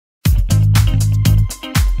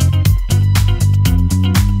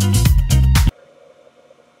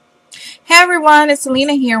everyone, it's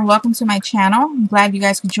Selena here. Welcome to my channel. I'm glad you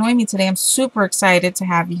guys could join me today. I'm super excited to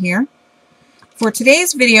have you here. For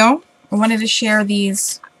today's video, I wanted to share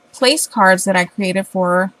these place cards that I created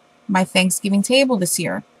for my Thanksgiving table this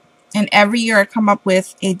year. And every year I come up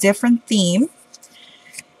with a different theme.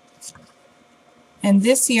 And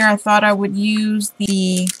this year I thought I would use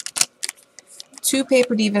the 2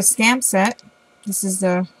 Paper Divas stamp set. This is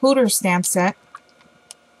the Hooter stamp set.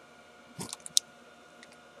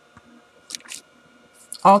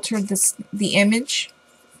 Altered the image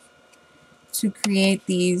to create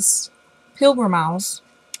these pilgrim owls.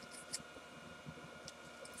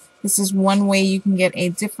 This is one way you can get a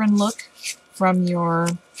different look from your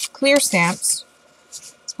clear stamps.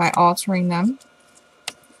 It's by altering them.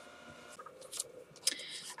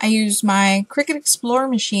 I used my Cricut Explorer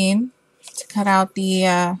machine to cut out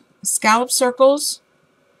the scallop circles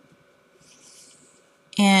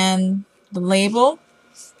and the label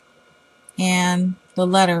and the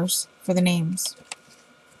letters for the names.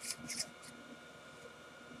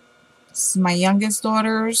 This is my youngest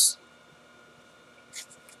daughter's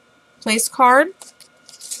place card.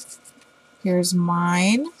 Here's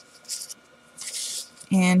mine.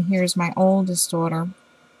 And here's my oldest daughter,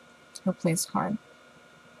 her place card.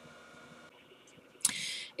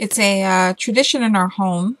 It's a tradition in our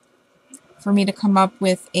home for me to come up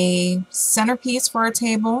with a centerpiece for our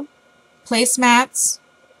table, placemats,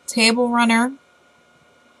 table runner,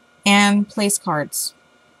 and place cards.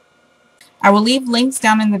 I will leave links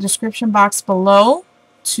down in the description box below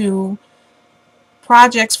to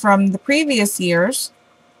projects from the previous years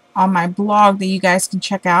on my blog that you guys can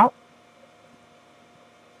check out.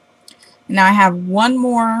 Now I have one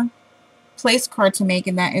more place card to make,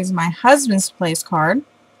 and that is my husband's place card.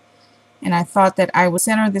 And I thought that I would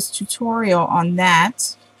center this tutorial on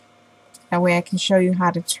that. That way I can show you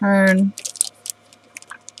how to turn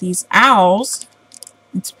these owls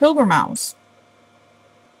into pilgrim owls.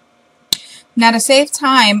 Now to save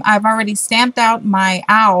time, I've already stamped out my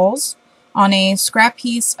owls on a scrap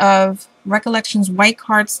piece of Recollections white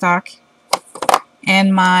cardstock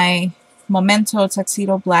and my Memento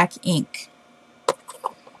Tuxedo black ink.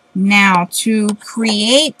 Now to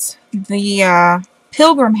create the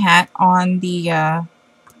pilgrim hat on the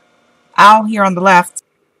owl here on the left.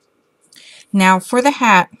 Now for the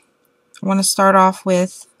hat, I want to start off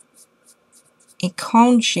with a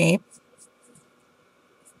cone shape.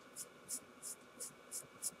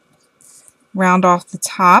 Round off the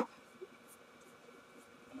top.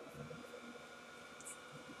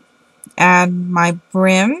 Add my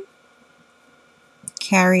brim.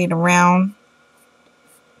 Carry it around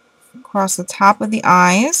across the top of the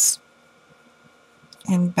eyes.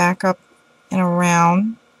 And back up and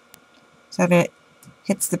around so that it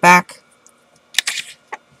hits the back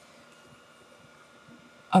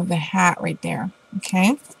of the hat right there.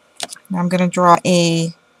 Okay, now I'm going to draw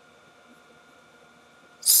a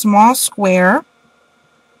small square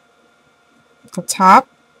at the top,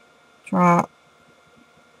 draw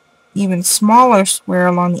even smaller square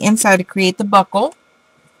along the inside to create the buckle,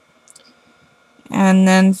 and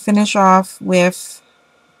then finish off with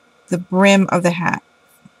the brim of the hat.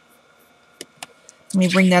 Let me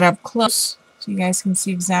bring that up close so you guys can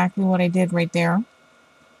see exactly what I did right there.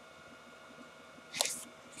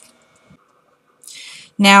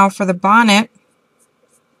 Now for the bonnet,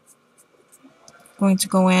 I'm going to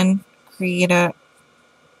go in, create a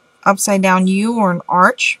upside down U or an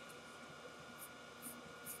arch.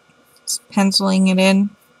 Just penciling it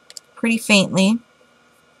in pretty faintly.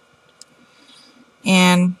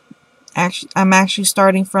 And I'm actually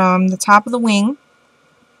starting from the top of the wing,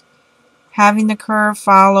 having the curve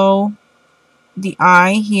follow the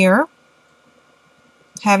eye here,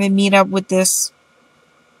 have it meet up with this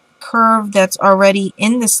curve that's already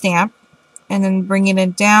in the stamp, and then bringing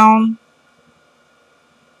it down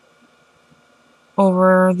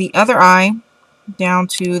over the other eye down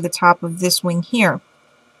to the top of this wing here.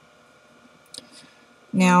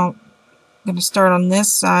 Now I'm going to start on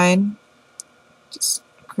this side, just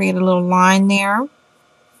create a little line there.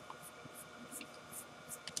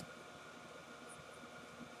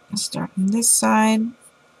 Start on this side,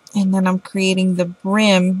 and then I'm creating the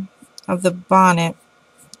brim of the bonnet,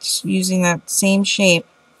 just using that same shape.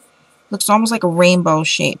 Looks almost like a rainbow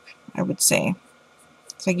shape, I would say.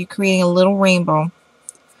 It's like you're creating a little rainbow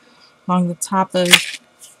along the top of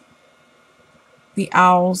the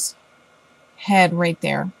owl's head right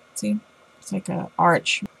there. See? It's like an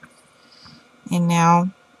arch. And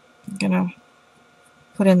now I'm going to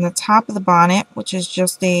put in the top of the bonnet, which is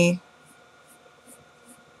just a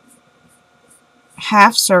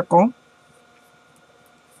half circle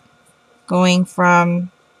going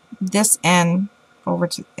from this end over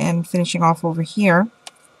to and finishing off over here.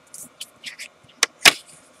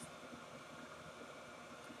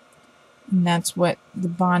 And that's what the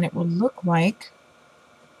bonnet would look like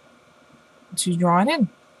to draw it in.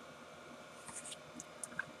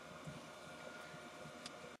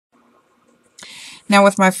 Now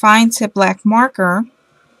with my fine tip black marker,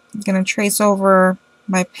 I'm going to trace over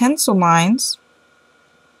my pencil lines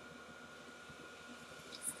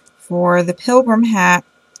for the pilgrim hat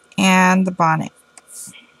and the bonnet.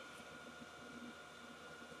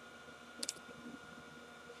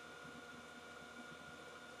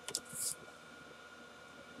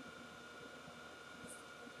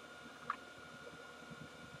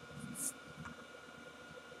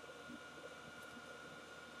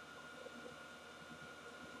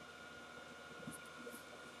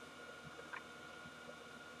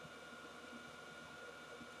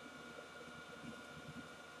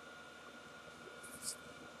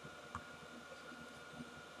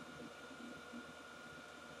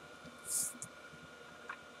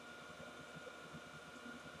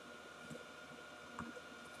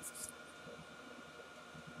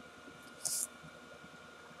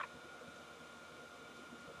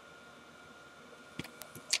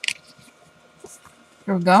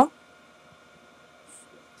 Here we go.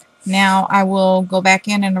 Now I will go back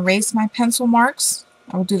in and erase my pencil marks.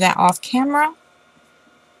 I will do that off camera.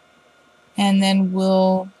 And then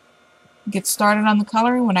we'll get started on the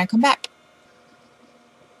coloring when I come back.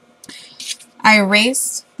 I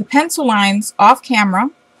erased the pencil lines off camera.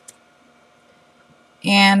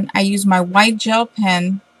 And I use my white gel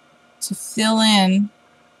pen to fill in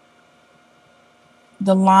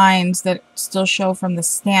the lines that still show from the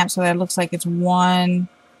stamp so that it looks like it's one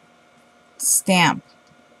stamp.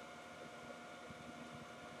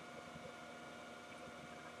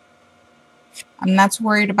 I'm not too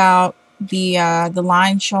worried about the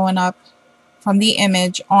line showing up from the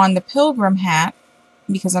image on the pilgrim hat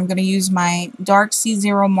because I'm going to use my dark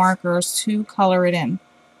C0 markers to color it in.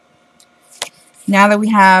 Now that we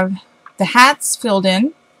have the hats filled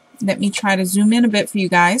in, let me try to zoom in a bit for you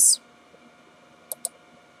guys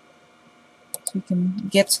so we can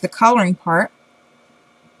get to the coloring part.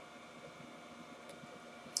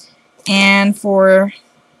 And for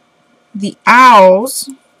the owls,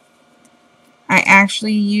 I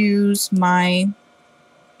actually use my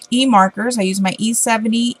E markers. I use my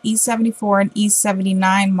E70, E74, and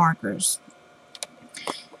E79 markers.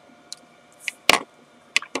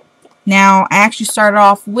 Now, I actually started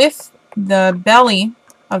off with the belly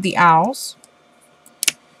of the owls.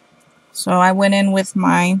 So I went in with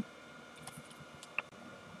my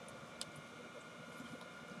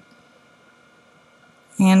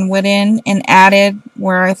and went in and added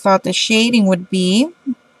where I thought the shading would be.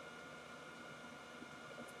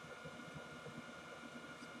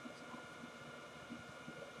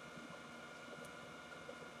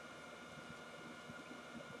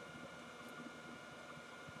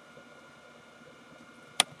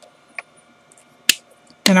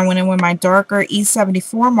 Then I went in with my darker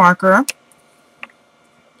E74 marker.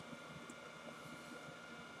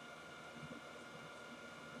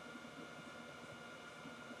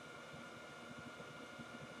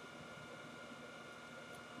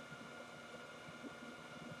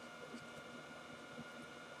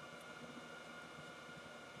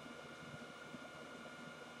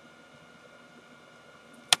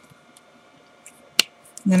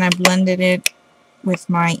 Then I blended it with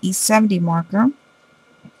my E70 marker.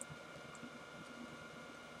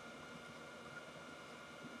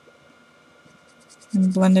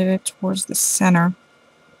 And blended it towards the center.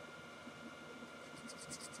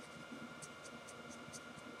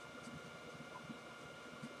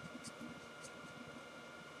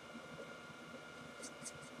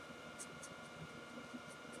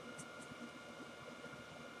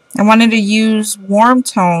 I wanted to use warm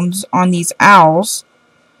tones on these owls.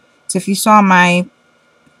 So if you saw my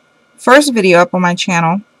first video up on my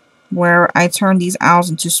channel where I turned these owls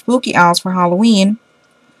into spooky owls for Halloween,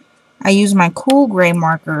 I used my cool gray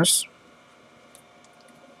markers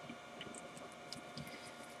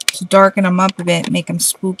to darken them up a bit, make them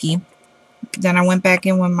spooky. Then I went back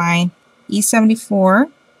in with my E74,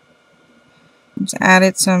 just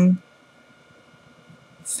added some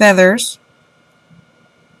feathers,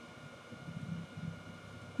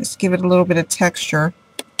 just give it a little bit of texture.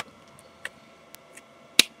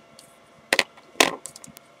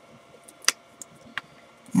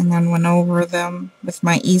 And then went over them with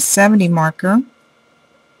my E70 marker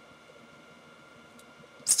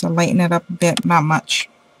just to lighten it up a bit, not much.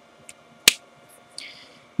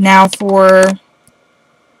 Now for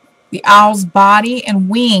the owl's body and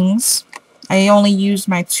wings, I only used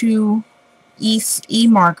my two E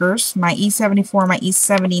markers, my E74 and my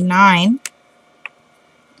E79.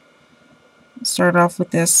 Start off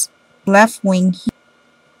with this left wing here.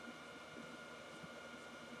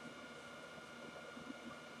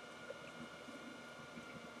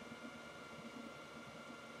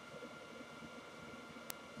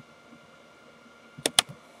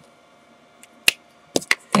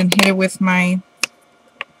 And hit it with my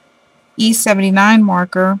E79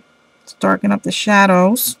 marker to darken up the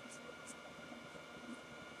shadows.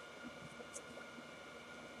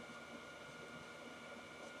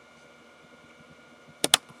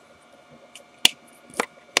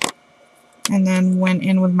 And then went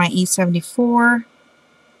in with my E74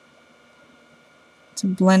 to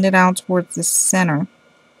blend it out towards the center.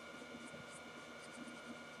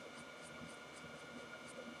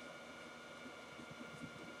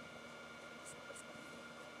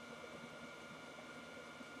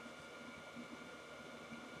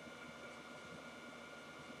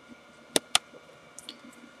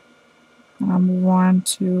 And I'll move on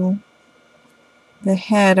to the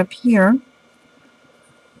head up here.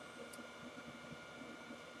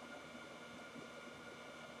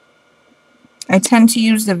 I tend to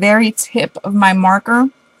use the very tip of my marker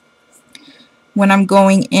when I'm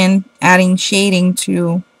going in adding shading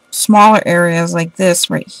to smaller areas like this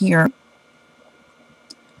right here.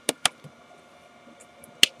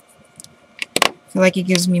 I feel like it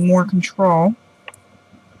gives me more control.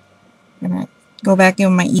 I'm going to go back in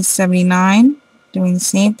with my E79, doing the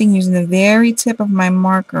same thing using the very tip of my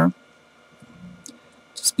marker.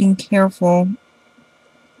 Just being careful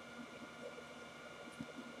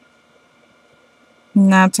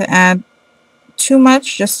not to add too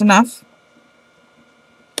much, just enough.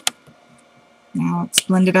 Now let's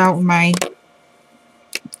blend it out with my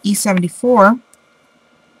E74.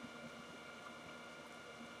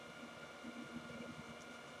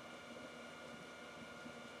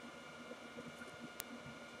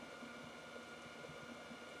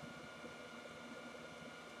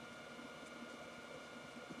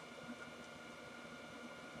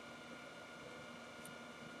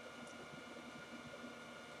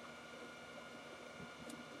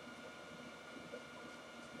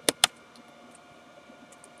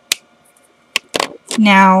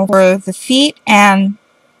 Now for the feet and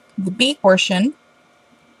the beak portion,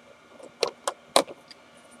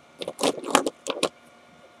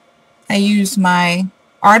 I use my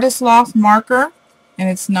Artist Loft marker, and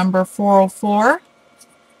it's number 404,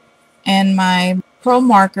 and my Pro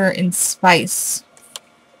marker in Spice.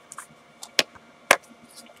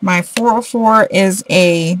 My 404 is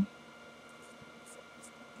a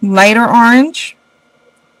lighter orange,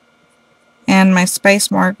 and my Spice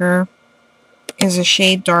marker is a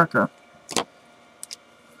shade darker.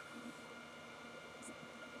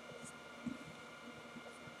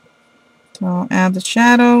 So I'll add the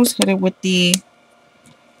shadows, hit it with the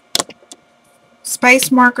Spice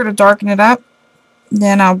marker to darken it up.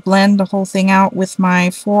 Then I'll blend the whole thing out with my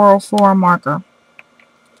 404 marker.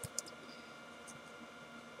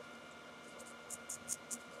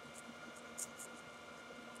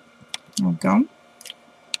 There we go.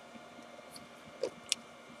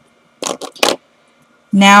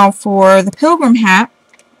 Now for the pilgrim hat,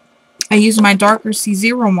 I use my darker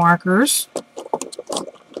C0 markers.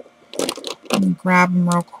 Let me grab them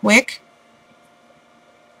real quick.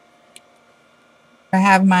 I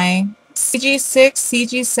have my CG6,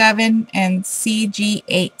 CG7, and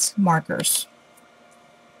CG8 markers.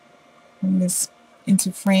 Bring this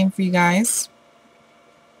into frame for you guys.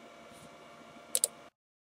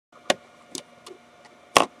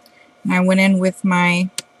 And I went in with my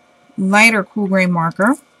lighter cool gray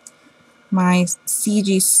marker, my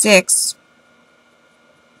CG6,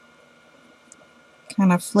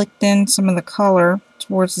 kind of flicked in some of the color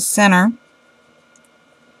towards the center.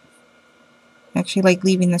 I actually like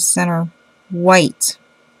leaving the center white,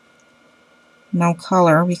 no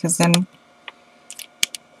color, because then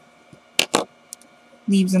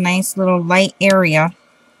leaves a nice little light area.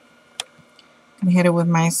 I'm going to hit it with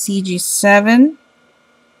my CG7.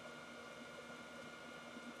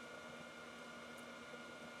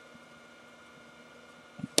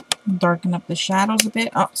 Darken up the shadows a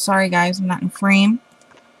bit. Oh, sorry guys, I'm not in frame.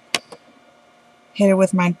 Hit it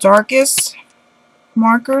with my darkest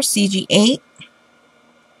marker, CG8.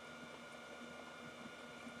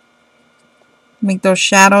 Make those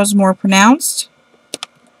shadows more pronounced.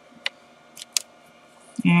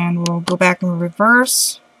 And we'll go back in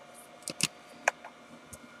reverse.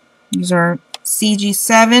 Use our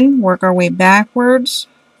CG7, work our way backwards.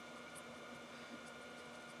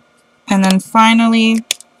 And then finally,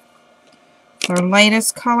 Our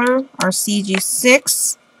lightest color, our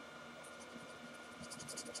CG6.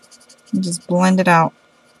 And just blend it out.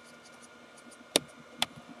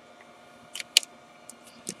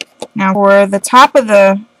 Now for the top of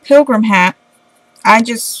the pilgrim hat, I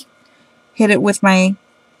just hit it with my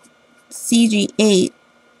CG8.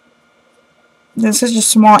 This is a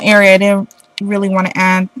small area. I didn't really want to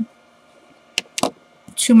add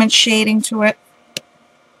too much shading to it.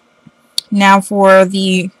 Now for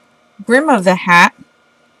the brim of the hat,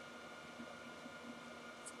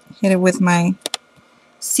 hit it with my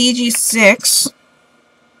CG6.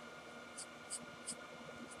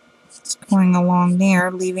 It's going along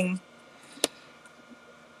there, leaving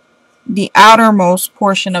the outermost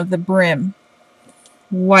portion of the brim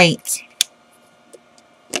white.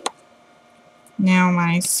 Now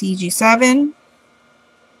my CG7.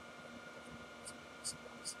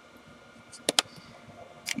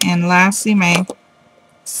 And lastly, my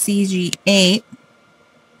CG8.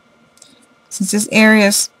 Since this area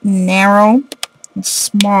is narrow and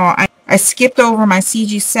small, I skipped over my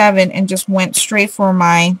CG7 and just went straight for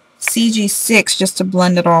my CG6 just to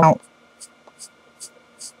blend it all out.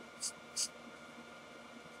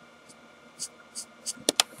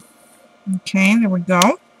 Okay, there we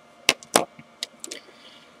go.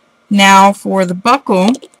 Now for the buckle.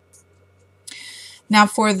 Now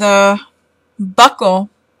for the buckle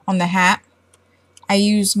on the hat, I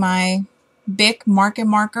use my Bic Market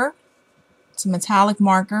Marker. It's a metallic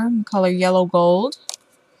marker in color yellow gold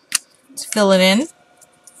to fill it in.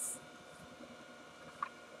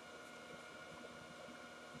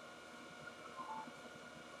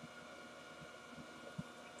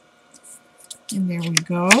 And there we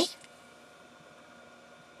go.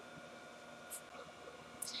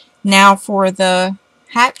 Now for the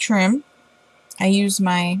hat trim, I use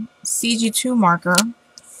my CG2 marker,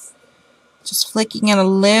 just flicking in a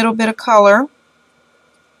little bit of color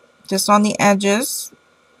just on the edges.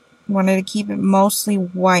 Wanted to keep it mostly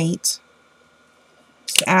white.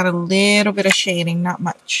 Just add a little bit of shading, not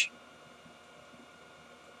much.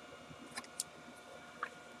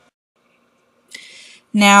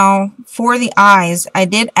 Now for the eyes, I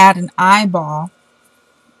did add an eyeball.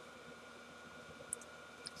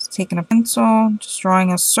 Just taking a pencil, just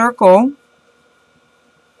drawing a circle.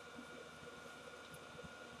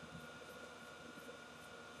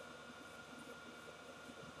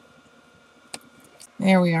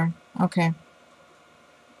 There we are. Okay.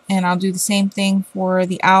 And I'll do the same thing for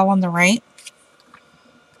the owl on the right,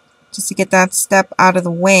 just to get that step out of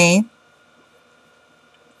the way.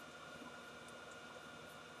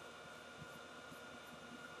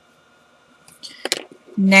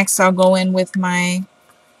 Next, I'll go in with my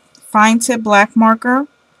fine tip black marker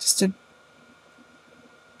just to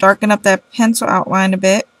darken up that pencil outline a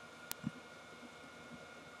bit.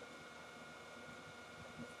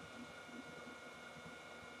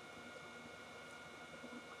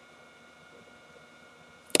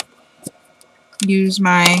 Use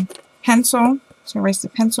my pencil to erase the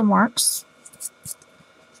pencil marks.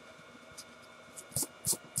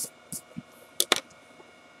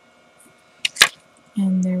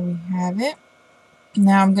 And there we have it.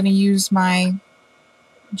 Now I'm going to use my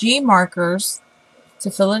G markers to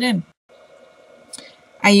fill it in.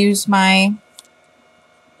 I use my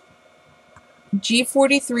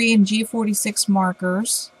G43 and G46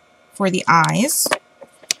 markers for the eyes.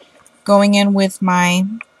 Going in with my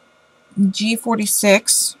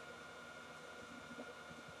G46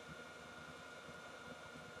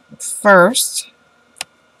 first.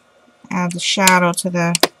 Add the shadow to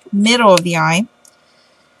the middle of the eye.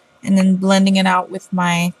 And then blending it out with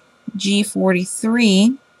my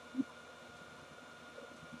G43.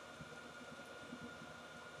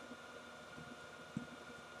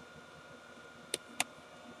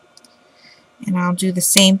 And I'll do the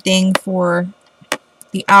same thing for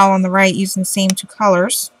the owl on the right using the same two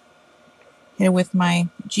colors. Hit it with my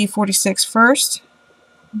G46 first.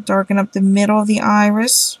 Darken up the middle of the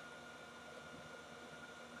iris.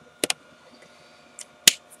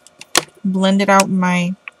 Blend it out in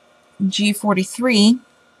my G43.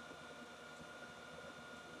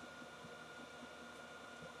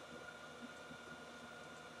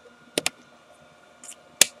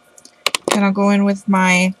 Then I'll go in with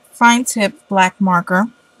my fine tip black marker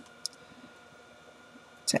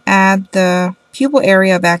to add the pupil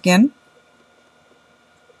area back in.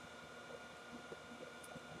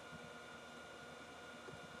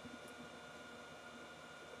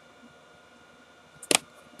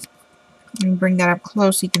 And bring that up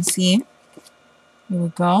close so you can see. There we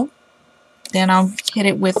go. Then I'll hit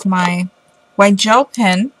it with my white gel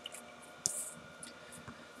pen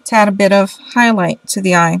to add a bit of highlight to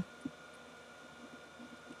the eye.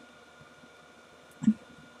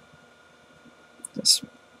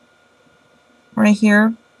 right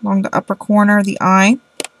here along the upper corner of the eye.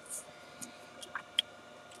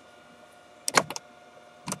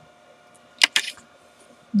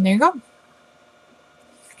 And there you go.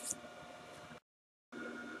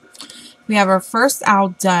 We have our first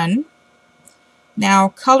owl done. Now,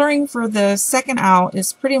 coloring for the second owl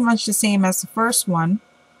is pretty much the same as the first one,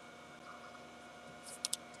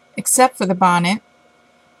 except for the bonnet.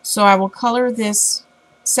 So I will color this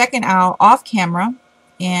second owl off camera,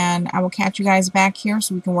 and I will catch you guys back here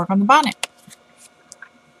so we can work on the bonnet.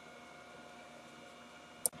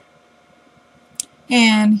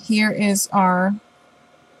 And here is our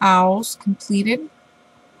owls completed.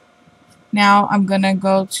 Now I'm going to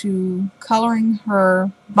go to coloring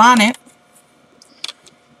her bonnet,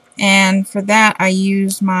 and for that I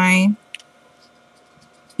use my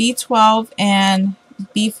B12 and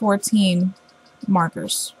B14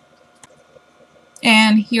 markers.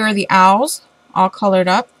 And here are the owls all colored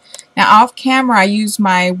up. Now off camera I use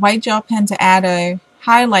my white gel pen to add a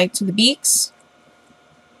highlight to the beaks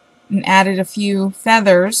and added a few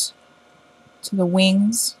feathers to the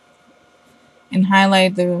wings and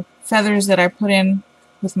highlighted the feathers that I put in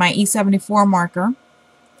with my E74 marker.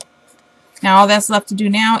 Now all that's left to do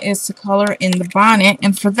now is to color in the bonnet,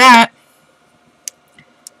 and for that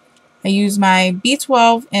I use my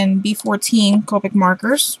B12 and B14 Copic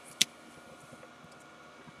markers.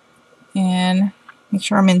 And make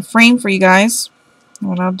sure I'm in frame for you guys.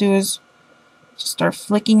 What I'll do is just start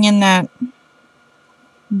flicking in that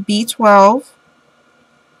B12.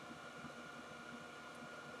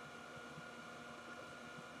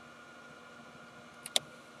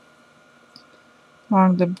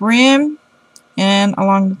 Along the brim and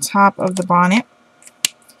along the top of the bonnet.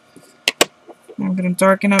 I'm going to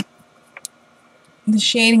darken up the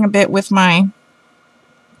shading a bit with my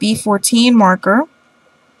B14 marker.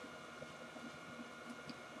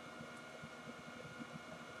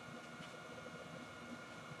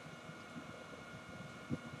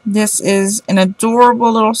 This is an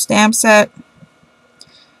adorable little stamp set.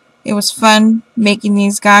 It was fun making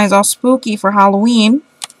these guys all spooky for Halloween.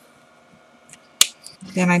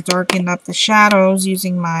 Then I darkened up the shadows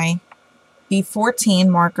using my B14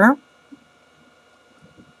 marker.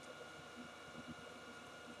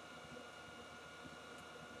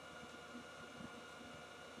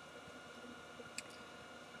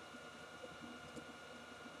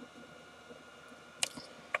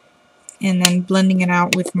 And then blending it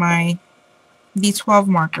out with my B12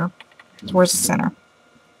 marker towards the center.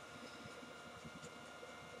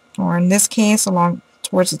 Or in this case, along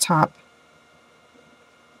towards the top.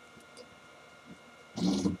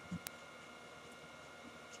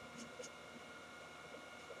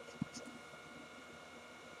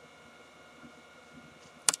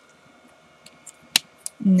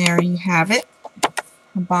 And there you have it.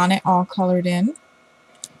 The bonnet all colored in.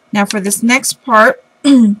 Now for this next part,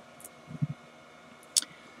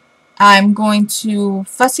 I'm going to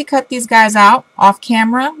fussy cut these guys out off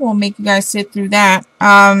camera. We'll make you guys sit through that.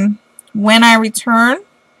 When I return,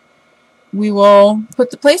 we will put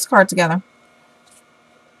the place card together.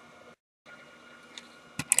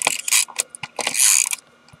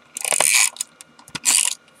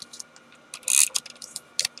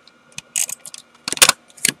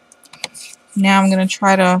 Now I'm going to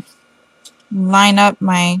try to line up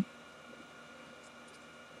my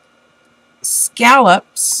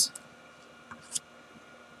scallops.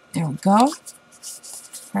 There we go.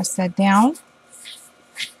 Press that down.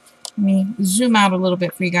 Let me zoom out a little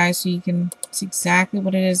bit for you guys so you can see exactly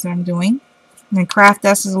what it is that I'm doing. My craft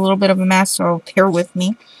desk is a little bit of a mess, so bear with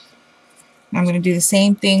me. I'm going to do the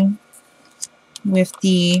same thing with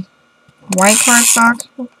the white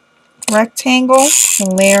cardstock rectangle,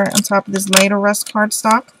 the layer on top of this later rust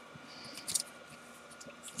cardstock.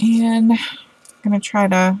 And I'm going to try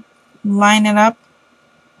to line it up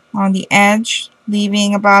on the edge,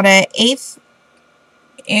 leaving about an 1/8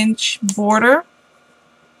 inch border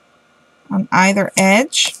on either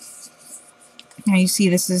edge. Now you see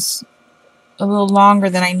this is a little longer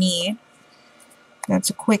than I need. That's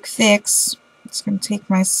a quick fix. I'm just going to take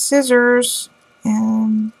my scissors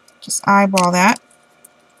and just eyeball that.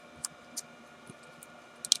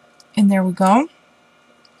 And there we go.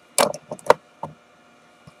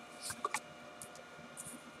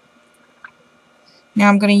 Now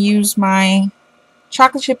I'm going to use my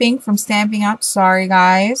chocolate chip ink from Stampin' Up. Sorry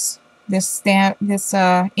guys, this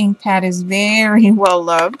ink pad is very well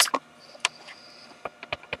loved.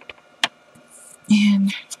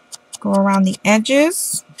 And go around the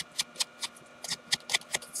edges.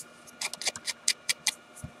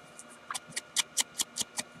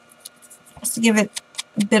 Just to give it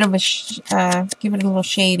a bit of a give it a little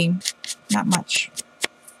shading. not much.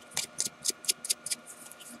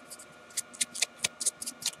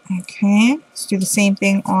 Okay, let's do the same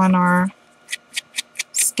thing on our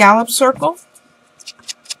scallop circle.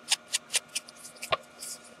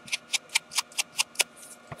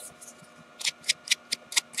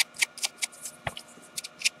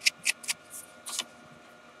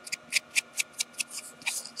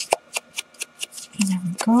 There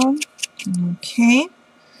we go. Okay,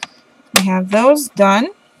 we have those done.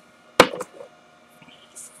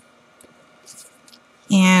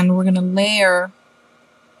 And we're going to layer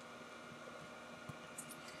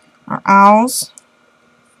our owls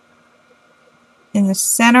in the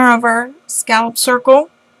center of our scallop circle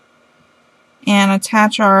and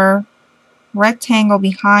attach our rectangle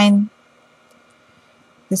behind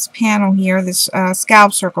this panel here, this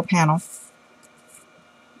scallop circle panel.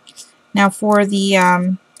 Now for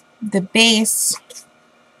the base,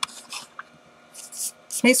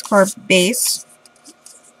 place card base,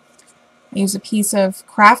 I use a piece of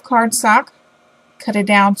craft cardstock, cut it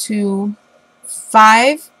down to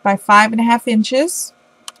 5 by 5.5 inches.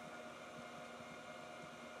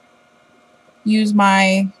 Use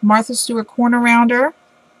my Martha Stewart corner rounder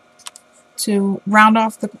to round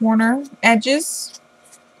off the corner edges,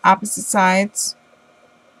 opposite sides.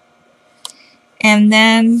 And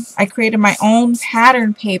then I created my own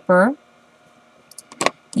pattern paper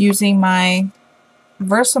using my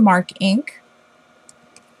Versamark ink.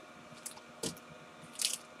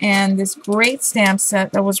 And this great stamp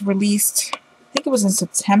set that was released, I think it was in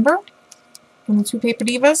September, from the 2 Paper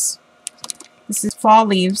Divas. This is Fall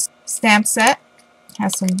Leaves stamp set.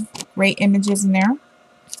 Has some great images in there.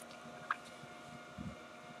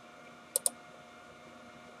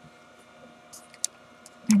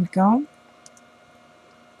 There we go.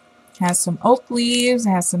 Has some oak leaves,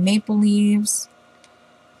 has some maple leaves,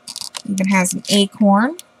 even has an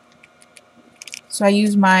acorn. So I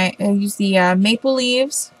use the maple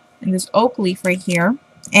leaves and this oak leaf right here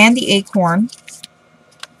and the acorn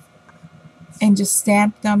and just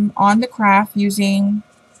stamp them on the craft using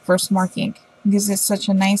Versamark ink. It gives it such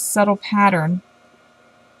a nice subtle pattern.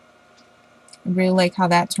 I really like how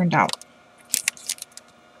that turned out.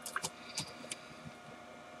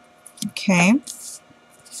 Okay.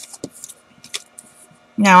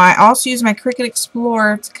 Now I also use my Cricut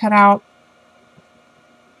Explorer to cut out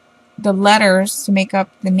the letters to make up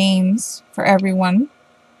the names for everyone.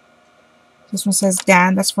 This one says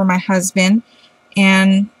Dad, that's for my husband.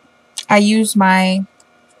 And I use my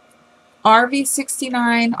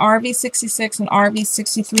RV69, RV66, and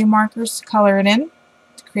RV63 markers to color it in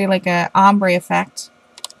to create like a ombre effect.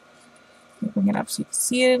 Bring it up so you can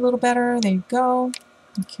see it a little better. There you go.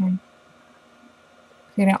 Okay.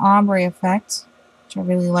 Create an ombre effect, which I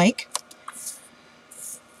really like.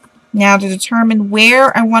 Now to determine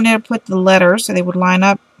where I wanted to put the letters so they would line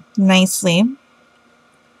up nicely,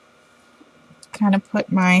 kind of put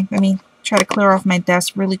my, let me try to clear off my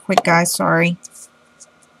desk really quick, guys, sorry.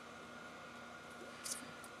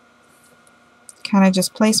 Kind of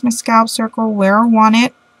just place my scallop circle where I want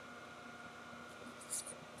it.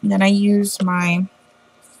 And then I use my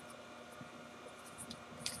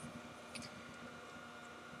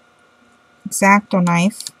X-Acto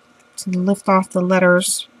knife to lift off the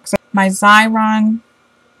letters. My Xyron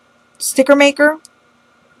sticker maker.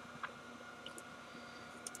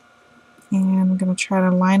 And I'm going to try to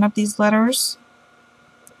line up these letters.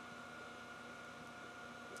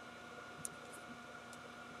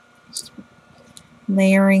 Just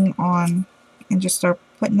layering on and just start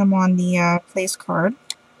putting them on the place card.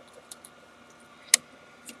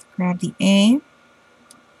 Grab the A.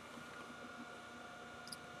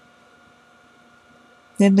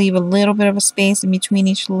 Did leave a little bit of a space in between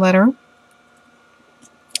each letter.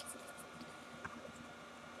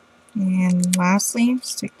 And lastly,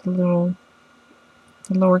 stick the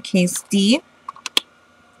lowercase d.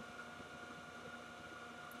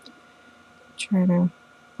 Try to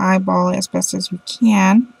eyeball it as best as we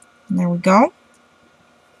can. And there we go.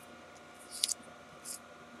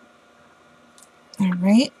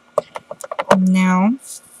 Alright. Now,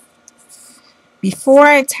 before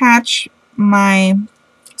I attach my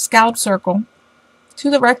scallop circle to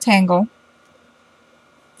the rectangle,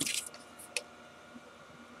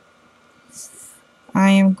 I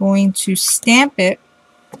am going to stamp it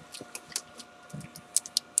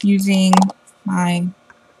using my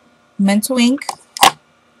Memento ink.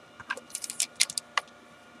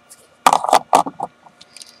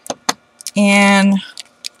 And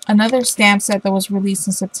another stamp set that was released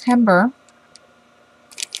in September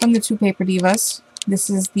from the 2 Paper Divas. This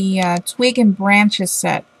is the Twig and Branches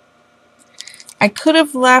set. I could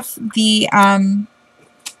have left the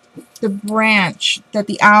the branch that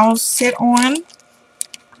the owls sit on.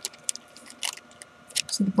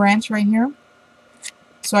 So the branch right here.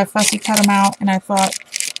 So I fussy cut them out, and I thought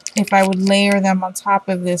if I would layer them on top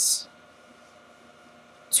of this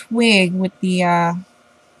twig with the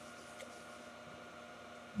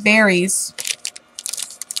berries.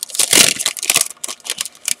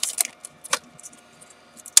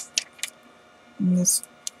 And this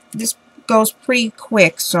goes pretty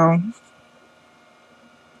quick, so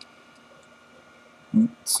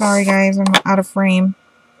sorry guys, I'm out of frame.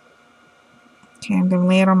 Okay, I'm going to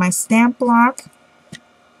lay it on my stamp block.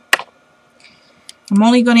 I'm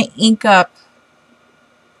only going to ink up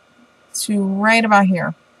to right about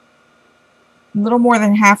here. A little more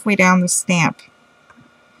than halfway down the stamp.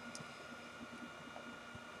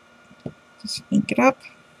 Just ink it up.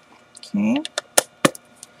 Okay.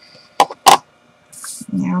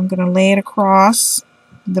 Now I'm going to lay it across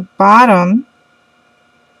the bottom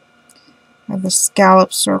of the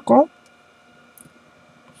scallop circle.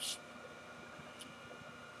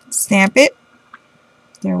 Stamp it.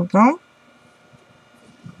 There we go.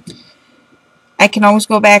 I can always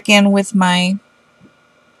go back in with my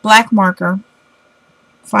black marker,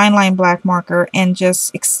 fine line black marker, and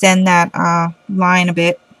just extend that line a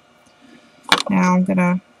bit. Now I'm going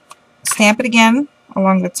to stamp it again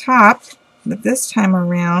along the top, but this time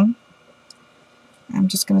around I'm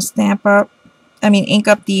just going to ink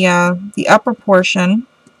up the upper portion,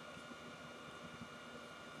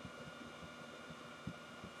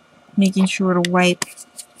 making sure to wipe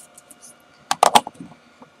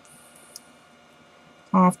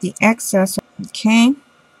off the excess. Okay,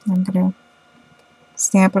 I'm going to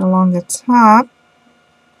stamp it along the top.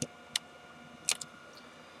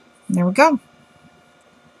 There we go.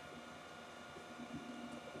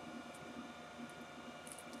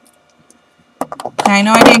 Now, I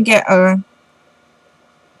know I didn't get a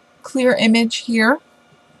clear image here,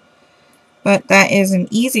 but that is an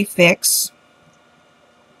easy fix.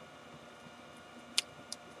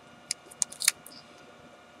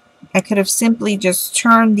 I could have simply just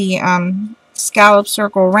turned the scallop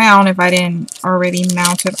circle around if I didn't already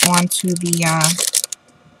mount it onto the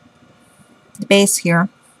base here.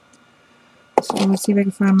 So let's see if I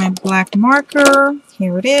can find my black marker.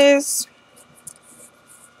 Here it is.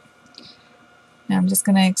 Now I'm just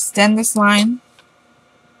going to extend this line.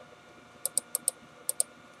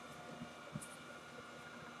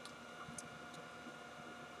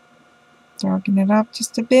 Darken it up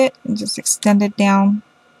just a bit and just extend it down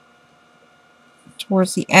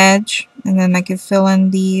towards the edge, and then I can fill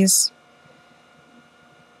in these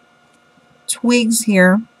twigs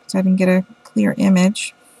here so I can get a clear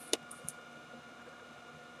image.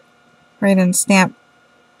 Right, and stamp.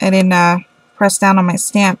 I didn't press down on my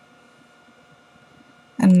stamp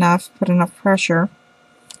enough, put enough pressure.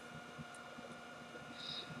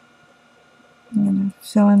 I'm going to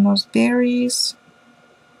fill in those berries.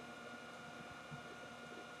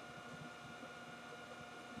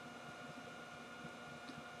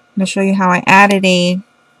 I'm going to show you how I added a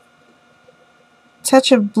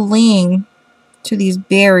touch of bling to these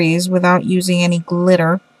berries without using any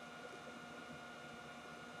glitter.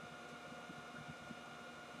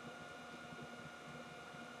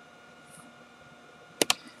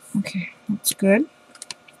 Okay, that's good.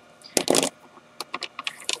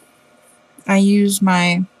 I use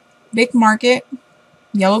my Big Market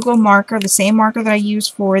yellow glow marker, the same marker that I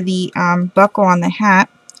used for the buckle on the hat.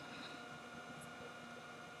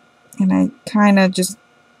 And I kind of just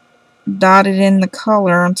dotted in the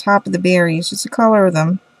color on top of the berries, just to color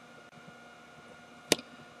them.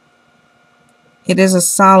 It is a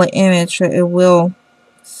solid image, so it will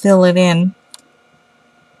fill it in.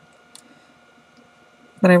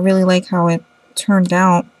 But I really like how it turned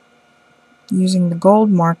out using the gold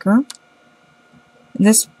marker. And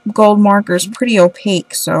this gold marker is pretty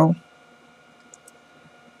opaque, so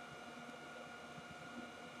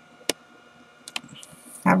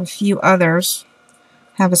I have a few others.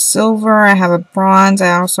 I have a silver, I have a bronze,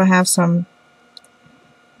 I also have some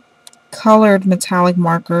colored metallic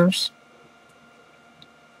markers.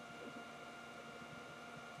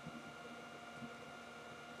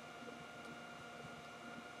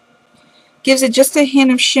 Gives it just a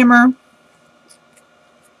hint of shimmer.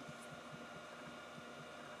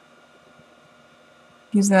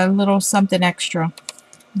 Gives it a little something extra.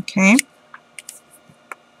 Okay.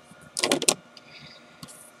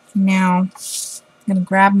 Now, I'm going to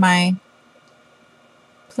grab my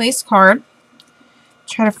place card.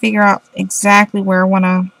 Try to figure out exactly where I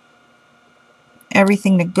want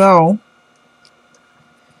everything to go.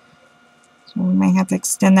 So we might have to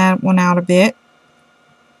extend that one out a bit.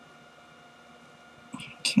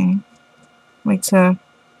 Okay. like to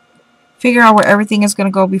figure out where everything is going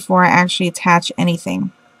to go before I actually attach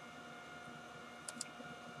anything.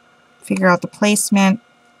 Figure out the placement.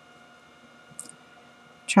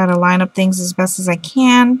 Try to line up things as best as I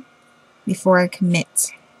can before I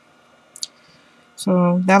commit.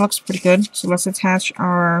 So that looks pretty good. So let's attach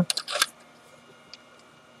our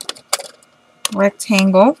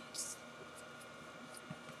rectangle.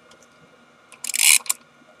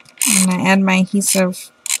 I'm going to add my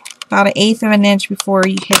adhesive about 1/8 of an inch before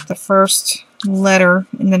you hit the first letter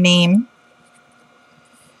in the name.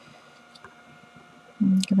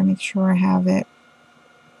 I'm going to make sure I have it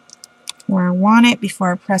where I want it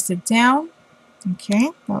before I press it down.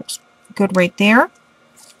 Okay, that looks good right there.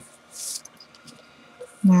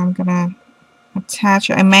 Now I'm going to attach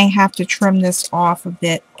it. I may have to trim this off a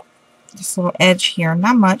bit. This little edge here,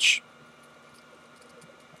 not much.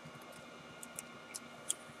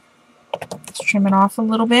 Let's trim it off a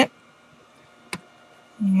little bit.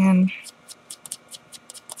 And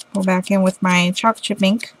go back in with my chocolate chip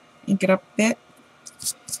ink. Ink it up a bit.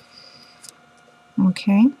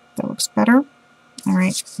 Okay, that looks better.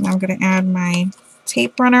 Alright, now I'm going to add my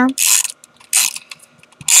tape runner.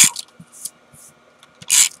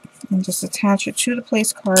 And just attach it to the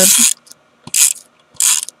place card.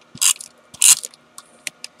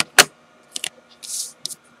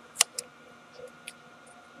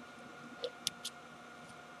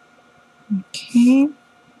 Okay,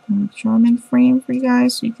 make sure I'm in frame for you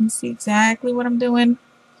guys so you can see exactly what I'm doing.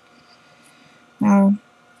 Now,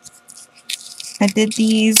 I did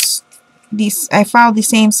these I followed the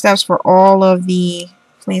same steps for all of the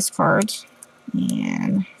place cards.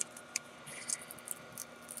 And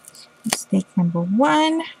mistake number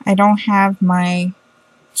 1, I don't have my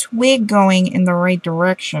twig going in the right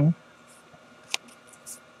direction.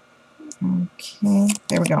 Okay,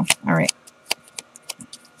 there we go. Alright.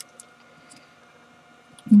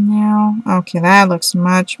 Now, okay, that looks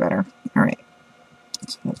much better. Alright,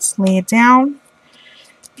 so let's lay it down.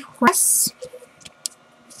 Press.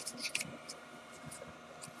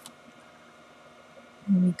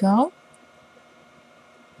 There we go.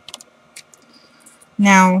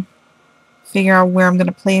 Now, figure out where I'm going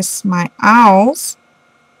to place my owls.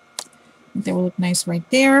 They will look nice right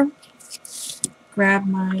there. Grab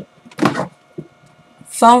my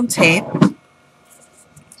foam tape.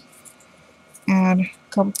 Add a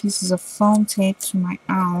couple pieces of foam tape to my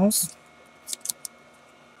owls.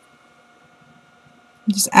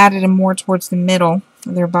 Just added them more towards the middle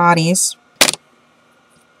of their bodies.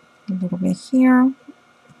 A little bit here.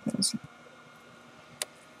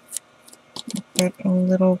 Put a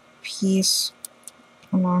little piece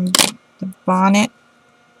along the bonnet.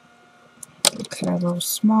 Cut it a little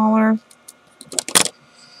smaller.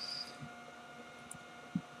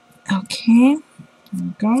 Okay, there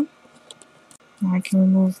we go. Now I can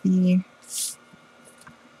remove the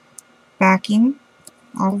backing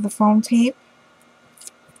off of the foam tape.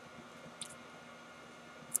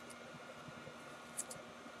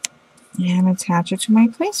 And attach it to my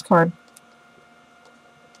place card.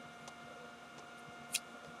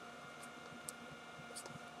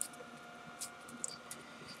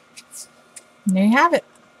 And there you have it.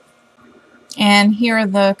 And here are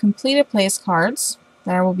the completed place cards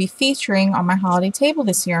that I will be featuring on my holiday table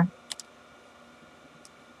this year.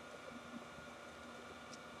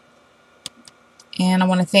 And I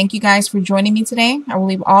want to thank you guys for joining me today. I will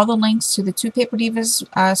leave all the links to the 2 Paper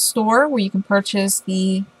Divas store where you can purchase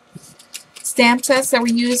the stamp sets that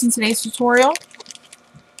we use in today's tutorial.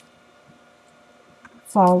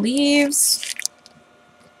 Fall leaves,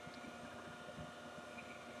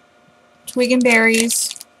 twig and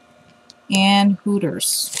berries, and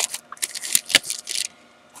Hooters.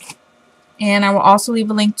 And I will also leave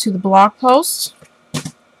a link to the blog post.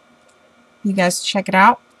 You guys check it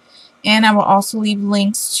out. And I will also leave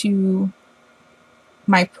links to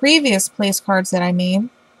my previous place cards that I made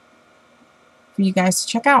for you guys to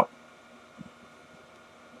check out.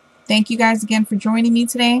 Thank you guys again for joining me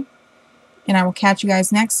today, and I will catch you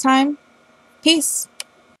guys next time. Peace.